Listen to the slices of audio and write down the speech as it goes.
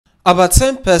About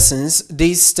 10 persons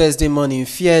this Thursday morning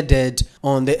feared dead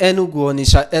on the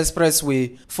Enugu-Onitsha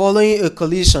expressway following a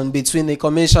collision between a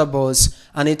commercial bus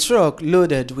and a truck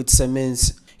loaded with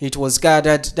cement. It was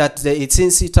gathered that the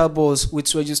 18-seater bus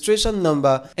with registration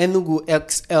number Enugu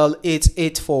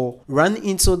XL884 ran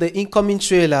into the incoming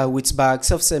trailer with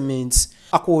bags of cement.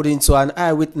 According to an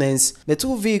eyewitness, the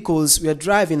two vehicles were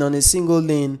driving on a single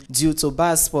lane due to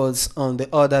bad spots on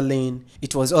the other lane.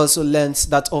 It was also learned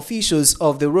that officials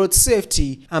of the road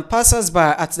safety and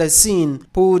passers-by at the scene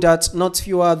pulled out not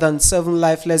fewer than 7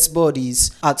 lifeless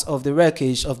bodies out of the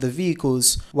wreckage of the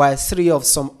vehicles, while 3 of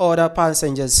some other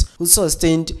passengers who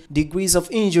sustained degrees of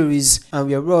injuries and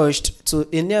were rushed to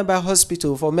a nearby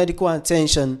hospital for medical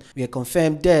attention were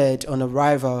confirmed dead on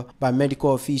arrival by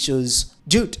medical officials.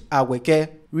 Jude Aweke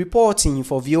reporting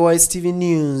for VOS TV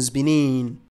News, Benin.